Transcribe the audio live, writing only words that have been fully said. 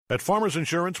At Farmers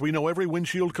Insurance, we know every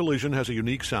windshield collision has a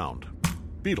unique sound.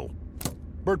 Beetle.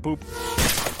 Bird poop.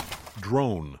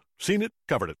 Drone. Seen it,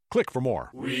 covered it. Click for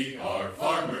more. We are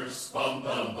farmers. Bum,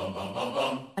 bum, bum, bum, bum,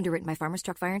 bum. Underwritten by Farmers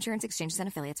Truck Fire Insurance Exchanges and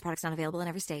Affiliates. Products not available in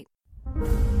every state.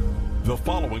 The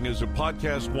following is a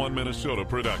Podcast One Minnesota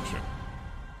production.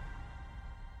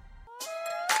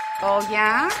 Oh,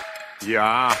 yeah?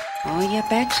 Yeah. Oh, you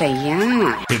betcha,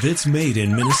 yeah. If it's made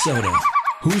in Minnesota,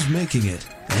 who's making it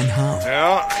and how?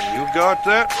 Yeah, you got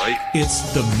that right.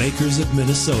 It's the Makers of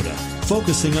Minnesota,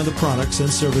 focusing on the products and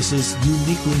services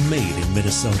uniquely made in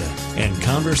Minnesota, and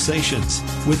conversations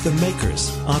with the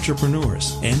makers,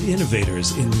 entrepreneurs, and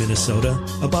innovators in Minnesota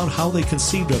about how they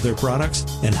conceived of their products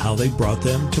and how they brought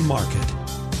them to market.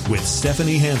 With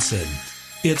Stephanie Hansen,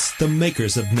 it's the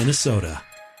Makers of Minnesota.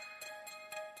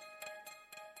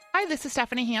 Hi, this is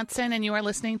Stephanie Hansen, and you are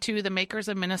listening to the Makers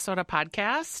of Minnesota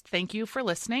podcast. Thank you for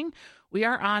listening. We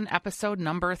are on episode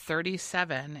number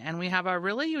 37, and we have a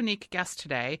really unique guest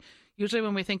today. Usually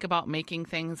when we think about making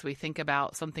things, we think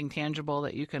about something tangible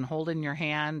that you can hold in your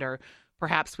hand, or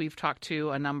perhaps we've talked to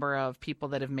a number of people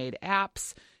that have made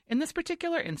apps. In this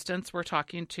particular instance, we're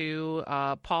talking to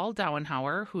Paul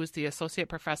Dauenhauer, who's the associate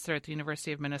professor at the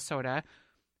University of Minnesota,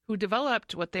 who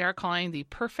developed what they are calling the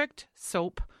perfect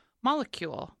soap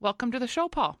molecule. Welcome to the show,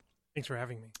 Paul. Thanks for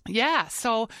having me. Yeah.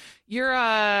 So you're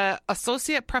a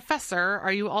associate professor.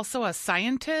 Are you also a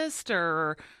scientist,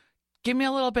 or give me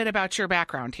a little bit about your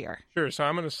background here? Sure. So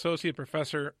I'm an associate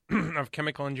professor of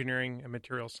chemical engineering and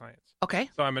material science. Okay.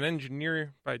 So I'm an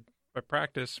engineer by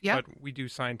practice, Yep. but we do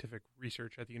scientific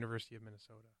research at the University of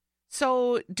Minnesota.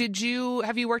 So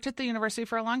have you worked at the university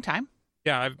for a long time?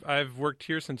 Yeah, I've worked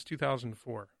here since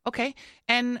 2004. Okay.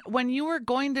 And when you were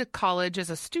going to college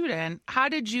as a student, how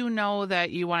did you know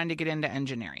that you wanted to get into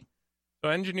engineering?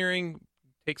 So engineering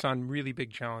takes on really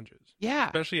big challenges. Yeah.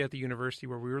 Especially at the university,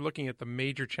 where we were looking at the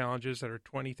major challenges that are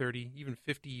 20, 30, even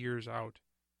 50 years out.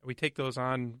 And we take those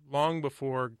on long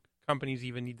before companies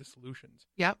even need the solutions.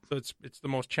 Yep. So it's the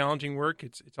most challenging work.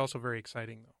 It's also very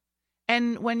exciting, though.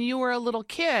 And when you were a little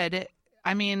kid,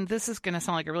 I mean, this is going to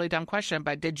sound like a really dumb question,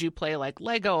 but did you play like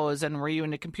Legos, and were you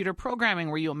into computer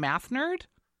programming? Were you a math nerd?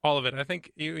 All of it. I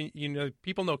think you know,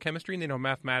 people know chemistry and they know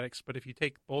mathematics, but if you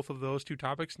take both of those two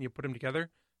topics and you put them together,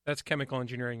 that's chemical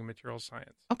engineering and materials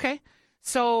science. Okay.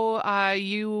 So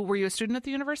were you a student at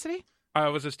the university? I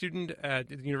was a student at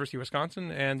the University of Wisconsin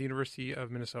and the University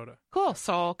of Minnesota. Cool.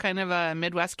 So kind of a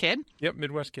Midwest kid? Yep,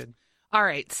 Midwest kid. All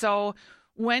right. So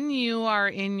when you are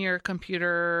in your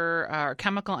computer or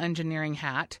chemical engineering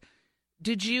hat,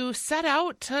 did you set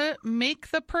out to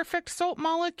make the perfect soap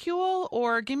molecule,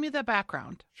 or give me the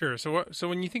background? Sure. So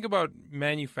when you think about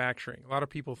manufacturing, a lot of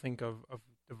people think of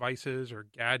devices or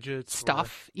gadgets.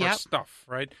 Stuff. Or stuff,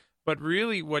 right? But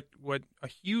really what a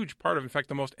huge part of, in fact,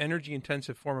 the most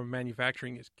energy-intensive form of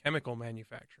manufacturing is chemical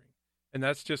manufacturing. And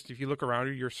that's just, if you look around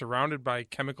you, you're surrounded by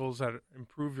chemicals that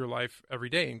improve your life every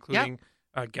day, including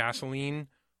gasoline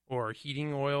or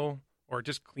heating oil or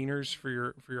just cleaners for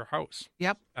your house.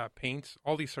 Yep. Paints,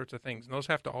 all these sorts of things. And those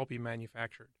have to all be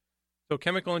manufactured. So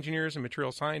chemical engineers and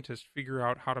material scientists figure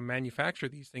out how to manufacture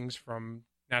these things from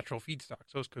natural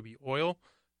feedstocks. Those could be oil,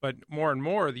 but more and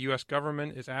more the U.S.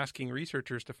 government is asking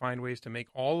researchers to find ways to make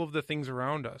all of the things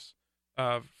around us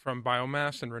from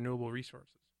biomass and renewable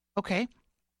resources. Okay.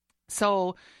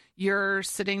 So you're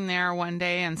sitting there one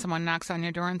day and someone knocks on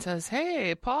your door and says,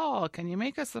 "Hey, Paul, can you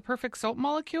make us the perfect soap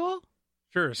molecule?"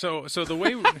 Sure. So the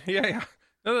way, yeah.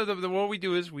 No, what we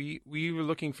do is we were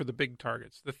looking for the big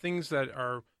targets, the things that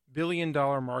are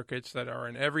billion-dollar markets that are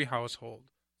in every household.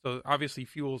 So obviously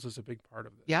fuels is a big part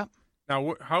of this. Yep.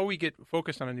 Now, how we get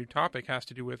focused on a new topic has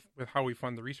to do with how we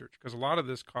fund the research, because a lot of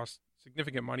this costs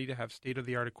significant money to have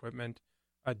state-of-the-art equipment,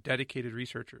 dedicated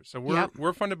researchers. So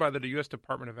we're funded by the U.S.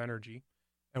 Department of Energy,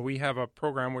 and we have a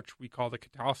program which we call the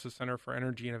Catalysis Center for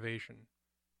Energy Innovation.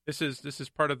 This is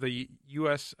part of the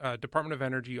U.S. Department of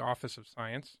Energy Office of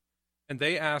Science, and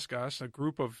they ask us, a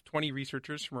group of 20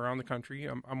 researchers from around the country,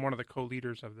 I'm one of the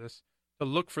co-leaders of this, to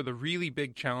look for the really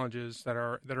big challenges that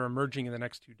are emerging in the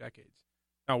next 2 decades.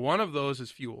 Now, one of those is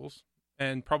fuels,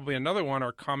 and probably another one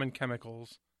are common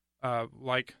chemicals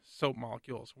like soap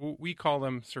molecules. We call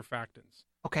them surfactants.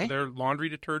 Okay. They're laundry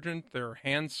detergent, they're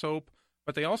hand soap,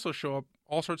 but they also show up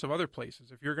all sorts of other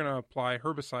places. If you're going to apply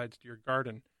herbicides to your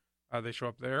garden, they show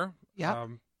up there. Yeah.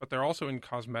 But they're also in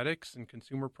cosmetics and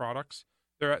consumer products.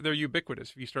 They're ubiquitous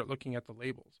if you start looking at the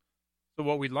labels. So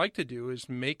what we'd like to do is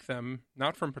make them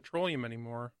not from petroleum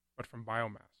anymore, but from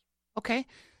biomass. Okay.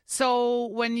 So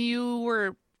when you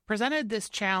were presented this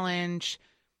challenge,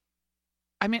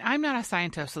 I mean, I'm not a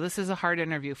scientist, so this is a hard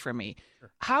interview for me. Sure.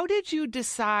 How did you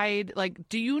decide, like,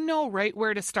 do you know right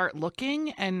where to start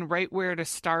looking and right where to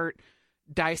start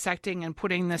dissecting and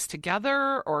putting this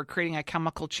together or creating a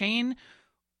chemical chain?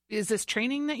 Is this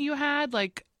training that you had?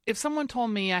 Like, if someone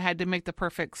told me I had to make the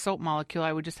perfect soap molecule,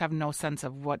 I would just have no sense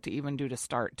of what to even do to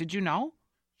start. Did you know?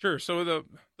 Sure. So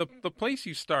the place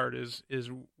you start is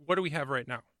what do we have right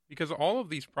now? Because all of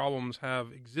these problems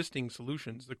have existing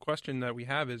solutions. The question that we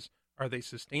have is, are they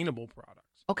sustainable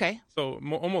products? Okay. So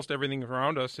almost everything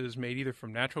around us is made either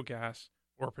from natural gas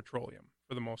or petroleum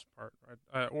for the most part,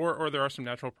 right? Or there are some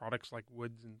natural products like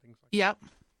woods and things like Yep. that.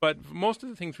 But most of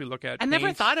the things we look at, I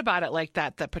never thought about it like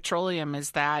that, that petroleum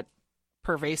is that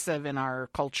pervasive in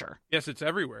our culture. Yes, it's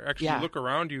everywhere. Actually, Yeah. you look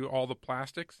around you, all the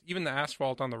plastics, even the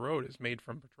asphalt on the road is made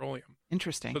from petroleum.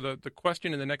 Interesting. So the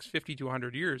question in the next 50 to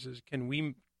 100 years is, can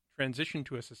we transition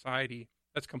to a society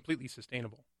that's completely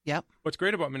sustainable? Yep. What's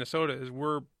great about Minnesota is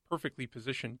we're perfectly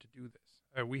positioned to do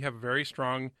this. We have very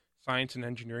strong science and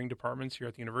engineering departments here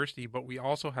at the university, but we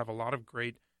also have a lot of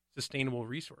great sustainable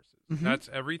resources. Mm-hmm. That's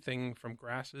everything from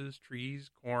grasses, trees,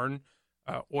 corn,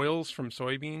 oils from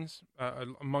soybeans,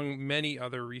 among many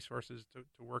other resources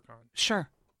to work on. Sure.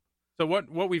 So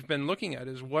what we've been looking at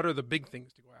is what are the big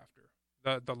things to go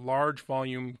after, the large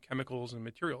volume chemicals and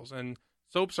materials, and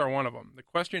soaps are one of them. The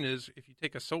question is, if you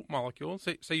take a soap molecule,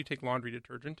 say you take laundry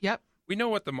detergent, Yep. we know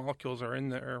what the molecules are in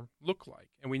there look like,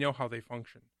 and we know how they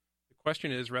function. The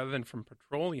question is, rather than from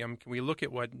petroleum, can we look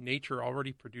at what nature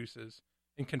already produces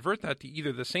and convert that to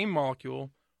either the same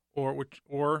molecule or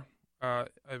a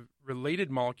related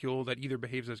molecule that either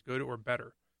behaves as good or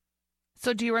better?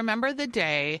 So do you remember the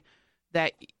day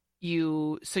that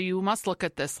you must look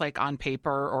at this like on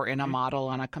paper or in a model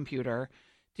on a computer.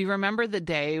 Do you remember the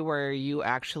day where you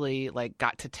actually like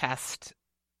got to test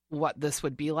what this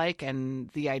would be like and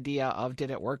the idea of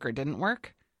did it work or didn't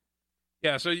work?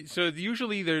 Yeah, so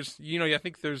usually there's, I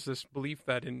think there's this belief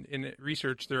that in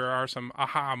research there are some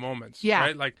aha moments. Yeah,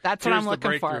 right? Like that's what I'm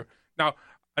looking for. Now,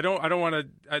 I don't want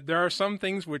to. There are some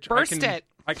things which I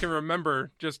can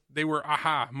remember. Just they were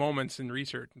aha moments in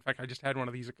research. In fact, I just had one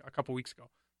of these a couple weeks ago.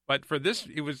 But for this,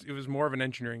 it was more of an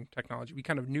engineering technology. We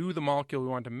kind of knew the molecule we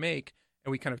wanted to make,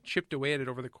 and we kind of chipped away at it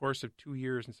over the course of 2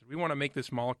 years and said, we want to make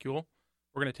this molecule.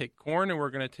 We're going to take corn and we're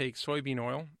going to take soybean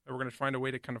oil, and we're going to find a way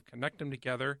to kind of connect them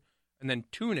together and then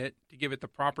tune it to give it the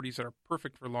properties that are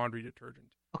perfect for laundry detergent.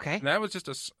 Okay. And that was just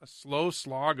a slow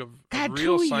slog of God,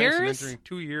 real 2 science years? and engineering,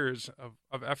 2 years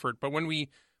of effort. But when we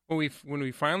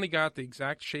finally got the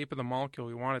exact shape of the molecule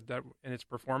we wanted, that and its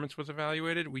performance was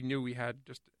evaluated, we knew we had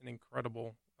just an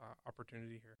incredible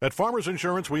opportunity here. At Farmers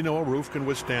Insurance, we know a roof can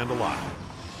withstand a lot.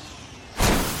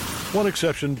 One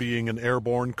exception being an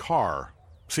airborne car.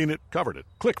 Seen it, covered it.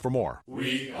 Click for more.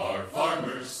 We are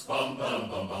farmers. Bum, bum,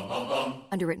 bum, bum, bum, bum.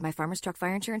 Underwritten by Farmers Truck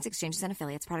Fire Insurance Exchanges and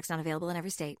Affiliates. Products not available in every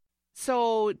state.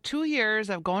 So 2 years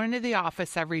of going into the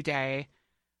office every day,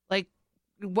 like,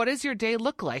 what does your day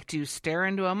look like? Do you stare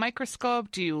into a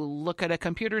microscope? Do you look at a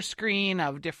computer screen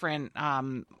of different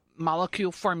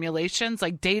molecule formulations,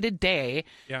 like day to day?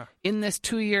 Yeah. In this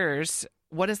 2 years,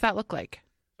 what does that look like?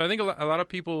 I think a lot of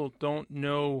people don't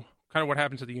know kind of what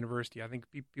happens at the university. I think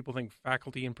people think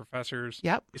faculty and professors,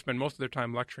 Yep. they spend most of their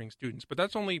time lecturing students, but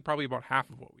that's only probably about half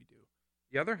of what we do.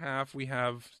 The other half, we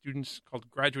have students called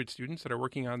graduate students that are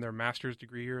working on their master's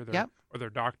degree or their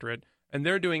doctorate, and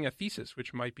they're doing a thesis,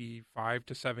 which might be 5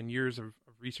 to 7 years of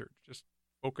research, just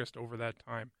focused over that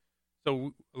time.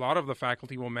 So a lot of the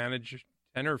faculty will manage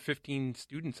 10 or 15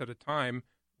 students at a time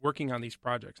working on these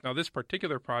projects. Now, this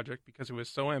particular project, because it was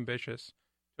so ambitious,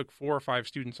 took 4 or 5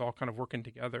 students all kind of working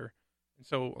together. And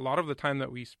so a lot of the time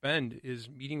that we spend is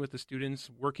meeting with the students,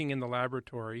 working in the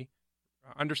laboratory,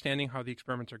 understanding how the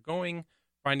experiments are going,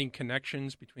 finding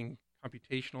connections between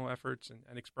computational efforts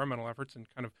and experimental efforts, and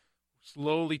kind of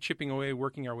slowly chipping away,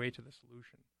 working our way to the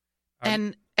solution.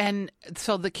 And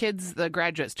so the kids, the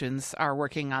graduate students, are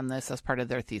working on this as part of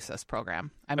their thesis program.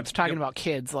 I'm talking about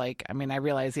kids. Like, I mean, I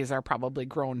realize these are probably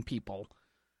grown people.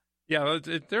 Yeah,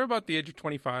 they're about the age of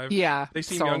 25. Yeah. They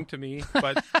seem young to me,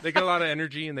 but they get a lot of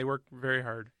energy and they work very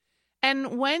hard.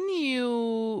 And when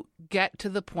you get to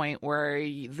the point where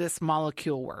this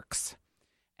molecule works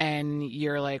and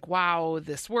you're like, wow,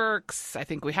 this works, I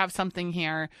think we have something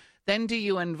here, then do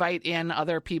you invite in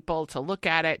other people to look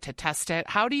at it, to test it?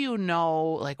 How do you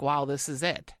know, like, wow, this is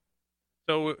it?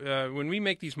 So when we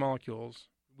make these molecules,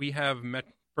 we have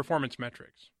performance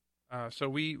metrics. So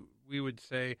we would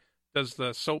say, does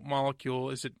the soap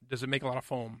molecule, does it make a lot of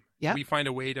foam? Yeah. We find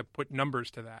a way to put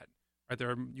numbers to that. Right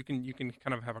there, you can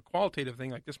kind of have a qualitative thing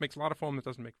like this makes a lot of foam, that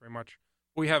doesn't make very much.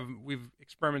 we've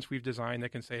experiments we've designed that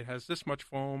can say it has this much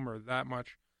foam or that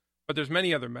much, but there's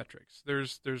many other metrics.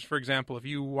 There's for example, if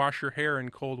you wash your hair in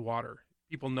cold water,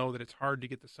 people know that it's hard to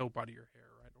get the soap out of your hair,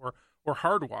 right? Or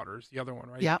hard water is the other one,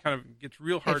 right? Yeah, it kind of gets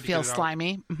real hard to get it out. It feels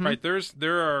slimy. Mm-hmm. Right.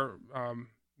 There are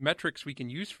metrics we can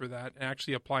use for that and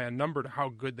actually apply a number to how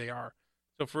good they are.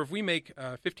 So if we make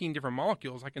 15 different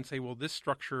molecules, I can say, well, this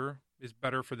structure is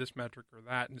better for this metric or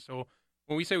that. And so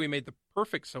when we say we made the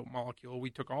perfect soap molecule, we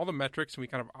took all the metrics and we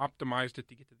kind of optimized it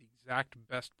to get to the exact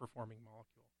best performing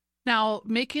molecule. Now,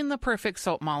 making the perfect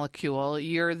soap molecule,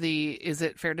 is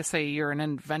it fair to say you're an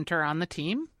inventor on the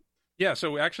team? Yeah.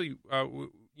 So actually, the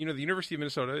University of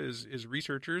Minnesota is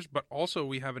researchers, but also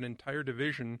we have an entire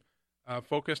division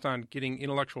focused on getting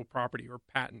intellectual property or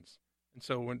patents. And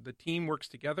so when the team works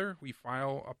together, we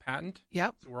file a patent.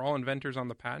 Yep. So we're all inventors on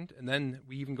the patent. And then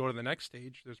we even go to the next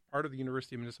stage. There's part of the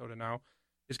University of Minnesota now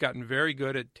has gotten very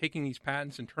good at taking these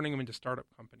patents and turning them into startup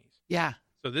companies. Yeah.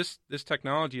 So this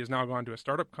technology has now gone to a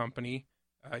startup company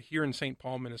here in St.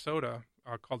 Paul, Minnesota,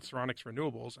 called Ceronics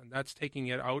Renewables. And that's taking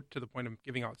it out to the point of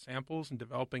giving out samples and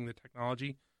developing the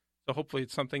technology. So hopefully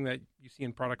it's something that you see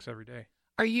in products every day.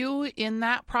 Are you in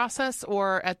that process,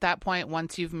 or at that point,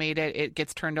 once you've made it, it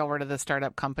gets turned over to the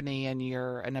startup company and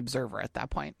you're an observer at that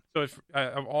point? So if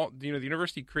the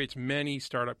university creates many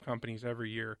startup companies every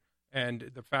year,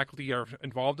 and the faculty are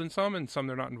involved in some and some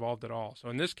they're not involved at all. So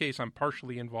in this case, I'm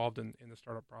partially involved in the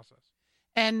startup process.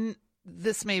 And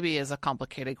this maybe is a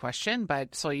complicated question,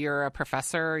 but so you're a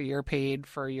professor, you're paid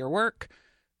for your work.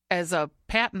 As a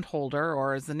patent holder,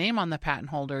 or as the name on the patent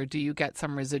holder, do you get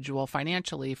some residual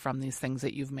financially from these things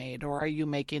that you've made, or are you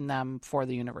making them for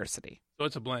the university? So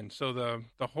it's a blend. So the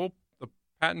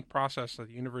patent process that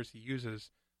the university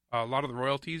uses, a lot of the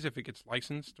royalties, if it gets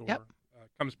licensed or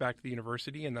comes back to the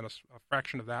university, and then a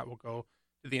fraction of that will go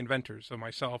to the inventors, so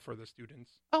myself or the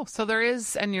students. Oh, so there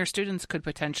is, and your students could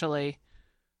potentially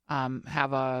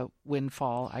have a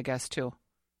windfall, I guess, too.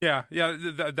 Yeah,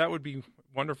 that would be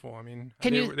wonderful. I mean,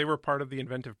 they were part of the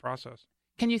inventive process.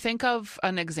 Can you think of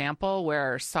an example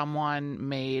where someone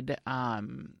made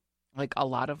like a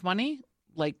lot of money,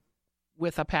 like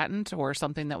with a patent or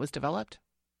something that was developed?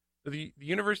 The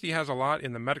university has a lot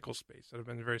in the medical space that have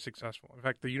been very successful. In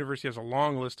fact, the university has a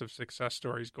long list of success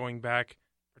stories going back,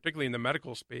 particularly in the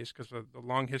medical space, because of the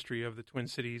long history of the Twin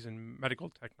Cities and medical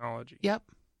technology. Yep.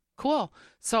 Cool.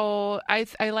 So I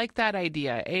like that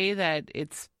idea.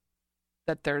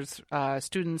 That there's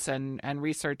students and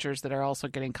researchers that are also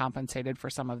getting compensated for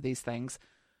some of these things.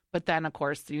 But then, of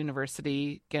course, the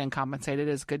university getting compensated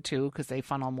is good, too, because they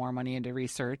funnel more money into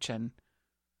research and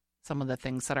some of the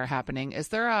things that are happening. Is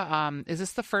there is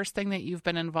this the first thing that you've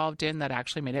been involved in that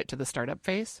actually made it to the startup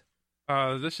phase?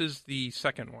 This is the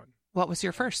second one. What was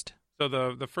your first? So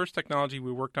the first technology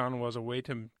we worked on was a way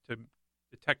to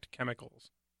detect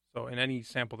chemicals. So in any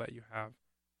sample that you have.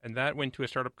 And that went to a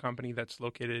startup company that's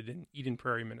located in Eden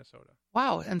Prairie, Minnesota.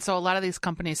 Wow. And so a lot of these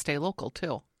companies stay local,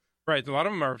 too. Right. A lot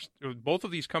of them are, both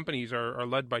of these companies are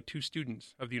led by two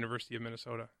students of the University of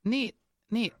Minnesota. Neat.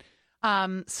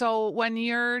 So when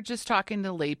you're just talking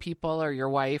to lay people or your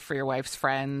wife or your wife's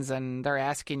friends and they're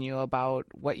asking you about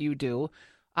what you do,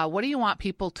 what do you want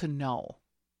people to know?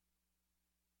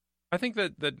 I think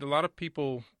that a lot of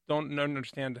people don't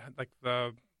understand like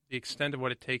the extent of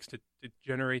what it takes to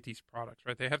generate these products,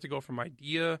 right? They have to go from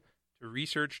idea to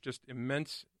research, just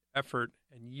immense effort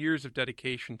and years of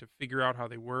dedication to figure out how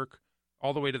they work,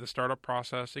 all the way to the startup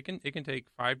process. It can take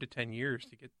 5 to 10 years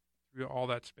to get through all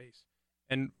that space.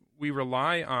 And we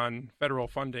rely on federal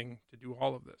funding to do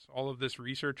all of this. All of this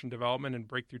research and development and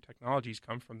breakthrough technologies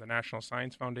come from the National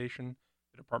Science Foundation,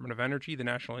 the Department of Energy, the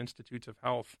National Institutes of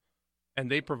Health,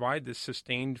 and they provide this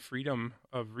sustained freedom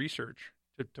of research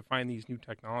to find these new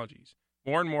technologies.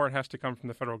 More and more it has to come from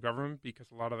the federal government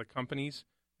because a lot of the companies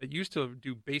that used to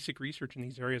do basic research in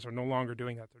these areas are no longer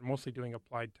doing that. They're mostly doing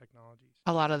applied technologies.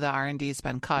 A lot of the R&D has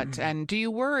been cut. Mm-hmm. And do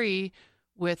you worry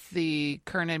with the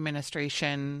current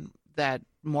administration that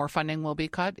more funding will be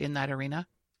cut in that arena?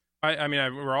 I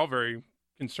mean, we're all very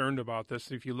concerned about this.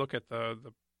 If you look at the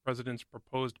president's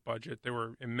proposed budget, there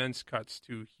were immense cuts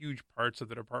to huge parts of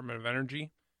the Department of Energy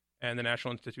and the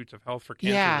National Institutes of Health for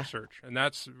cancer research. And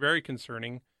that's very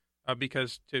concerning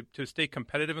because to stay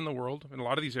competitive in the world, in a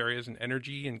lot of these areas, in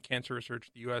energy and cancer research,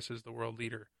 the U.S. is the world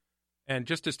leader. And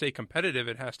just to stay competitive,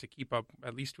 it has to keep up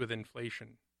at least with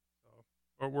inflation.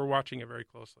 So we're watching it very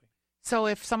closely. So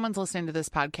if someone's listening to this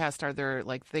podcast, are there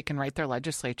they can write their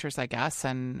legislatures, I guess,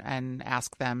 and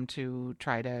ask them to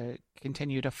try to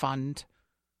continue to fund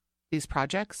these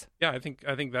projects? Yeah, I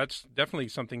think that's definitely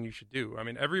something you should do. I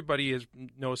mean, everybody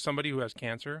knows somebody who has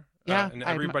cancer. Yeah, and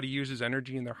everybody uses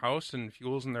energy in their house and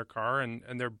fuels in their car, and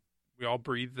we all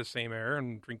breathe the same air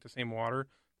and drink the same water.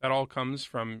 That all comes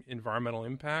from environmental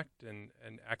impact and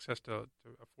access to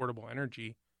affordable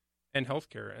energy and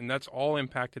healthcare. And that's all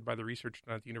impacted by the research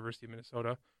done at the University of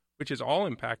Minnesota, which is all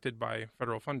impacted by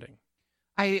federal funding.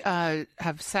 I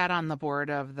have sat on the board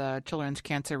of the Children's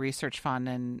Cancer Research Fund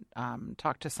and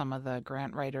talked to some of the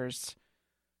grant writers.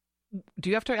 Do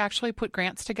you have to actually put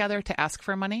grants together to ask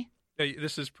for money? Yeah,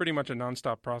 this is pretty much a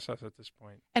nonstop process at this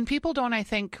point. And people don't, I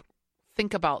think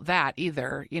about that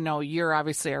either. You know, you're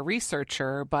obviously a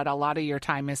researcher, but a lot of your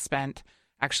time is spent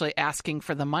actually asking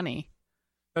for the money.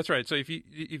 That's right. So if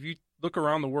you look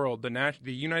around the world, the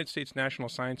United States National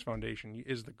Science Foundation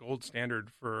is the gold standard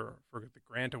for the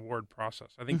grant award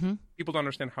process. I think people don't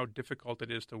understand how difficult it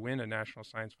is to win a National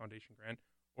Science Foundation grant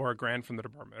or a grant from the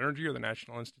Department of Energy or the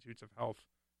National Institutes of Health.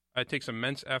 It takes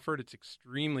immense effort. It's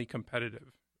extremely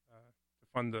competitive to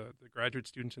fund the graduate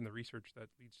students and the research that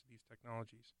leads to these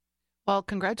technologies. Well,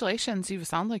 congratulations. You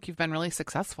sound like you've been really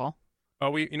successful.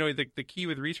 The key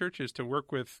with research is to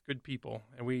work with good people.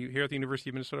 And we here at the University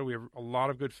of Minnesota, we have a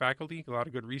lot of good faculty, a lot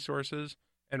of good resources,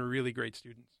 and really great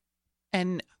students.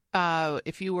 And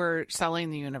if you were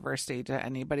selling the university to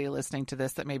anybody listening to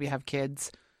this that maybe have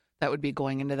kids that would be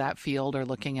going into that field or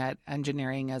looking at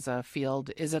engineering as a field,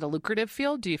 is it a lucrative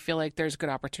field? Do you feel like there's good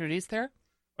opportunities there?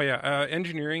 Oh, yeah.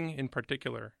 Engineering in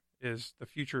particular the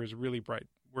future is really bright.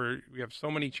 We have so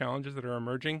many challenges that are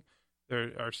emerging.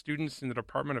 Our students in the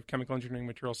Department of Chemical Engineering and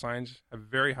Material Science have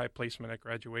very high placement at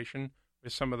graduation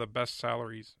with some of the best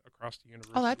salaries across the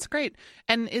university. Oh, that's great.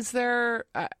 And is there,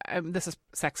 this is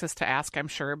sexist to ask, I'm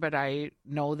sure, but I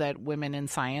know that women in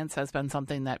science has been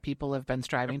something that people have been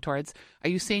striving towards. Are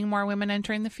you seeing more women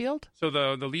entering the field? So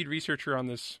the lead researcher on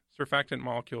this surfactant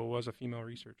molecule was a female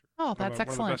researcher. Oh, that's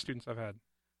excellent. One of the best students I've had.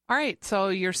 All right. So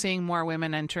you're seeing more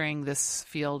women entering this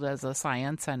field as a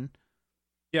science and...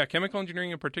 Yeah, chemical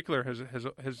engineering in particular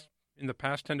has in the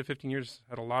past 10 to 15 years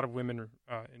had a lot of women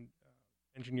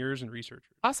engineers and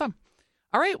researchers. Awesome.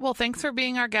 All right. Well, thanks for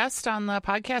being our guest on the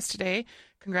podcast today.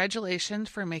 Congratulations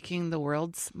for making the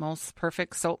world's most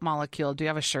perfect soap molecule. Do you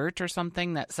have a shirt or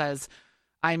something that says,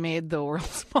 I made the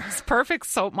world's most perfect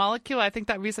soap molecule? I think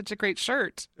that would be such a great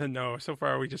shirt. No, so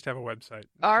far we just have a website.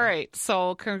 All right.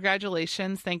 So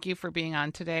congratulations. Thank you for being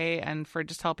on today and for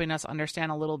just helping us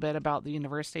understand a little bit about the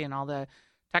university and all the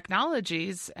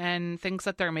technologies and things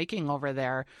that they're making over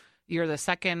there. You're the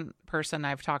second person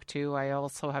I've talked to. I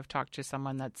also have talked to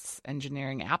someone that's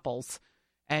engineering apples,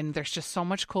 and there's just so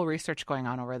much cool research going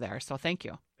on over there. So thank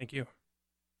you. Thank you.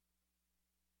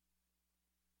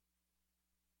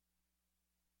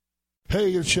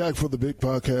 Hey, it's Shaq for the Big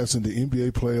Podcast, and the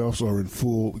NBA playoffs are in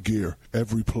full gear.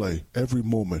 Every play, every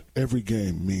moment, every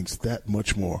game means that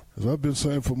much more. As I've been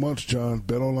saying for months, John,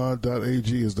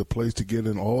 BetOnline.ag is the place to get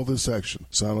in all this action.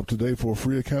 Sign up today for a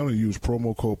free account and use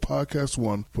promo code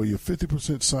PODCAST1 for your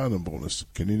 50% sign-in bonus.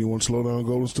 Can anyone slow down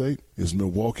Golden State? Is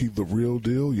Milwaukee the real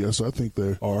deal? Yes, I think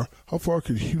they are. How far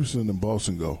could Houston and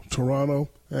Boston go? Toronto?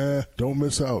 Don't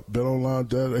miss out.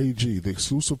 BetOnline.ag, the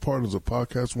exclusive partners of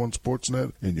Podcast One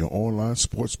Sportsnet and your online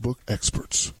sportsbook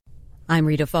experts. I'm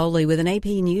Rita Foley with an AP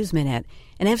News Minute.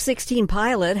 An F-16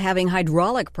 pilot having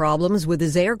hydraulic problems with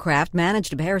his aircraft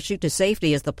managed to parachute to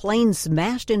safety as the plane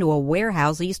smashed into a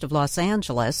warehouse east of Los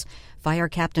Angeles. Fire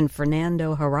Captain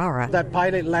Fernando Herrera. That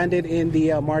pilot landed in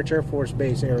the March Air Force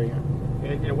Base area,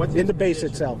 in the base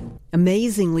itself.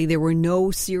 Amazingly, there were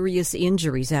no serious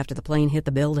injuries after the plane hit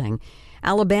the building.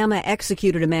 Alabama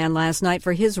executed a man last night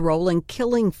for his role in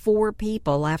killing 4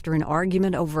 people after an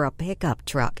argument over a pickup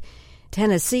truck.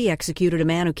 Tennessee executed a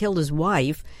man who killed his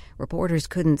wife. Reporters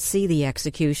couldn't see the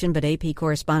execution, but AP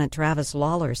correspondent Travis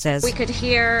Lawler says we could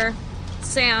hear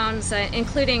sounds,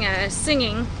 including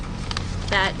singing,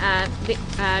 that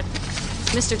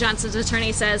Mr. Johnson's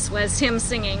attorney says was him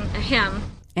singing a hymn.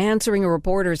 Answering a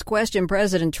reporter's question,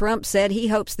 President Trump said he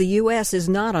hopes the U.S. is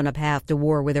not on a path to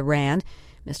war with Iran.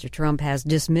 Mr. Trump has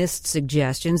dismissed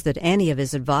suggestions that any of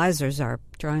his advisors are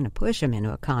trying to push him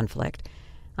into a conflict.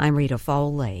 I'm Rita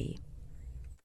Foley.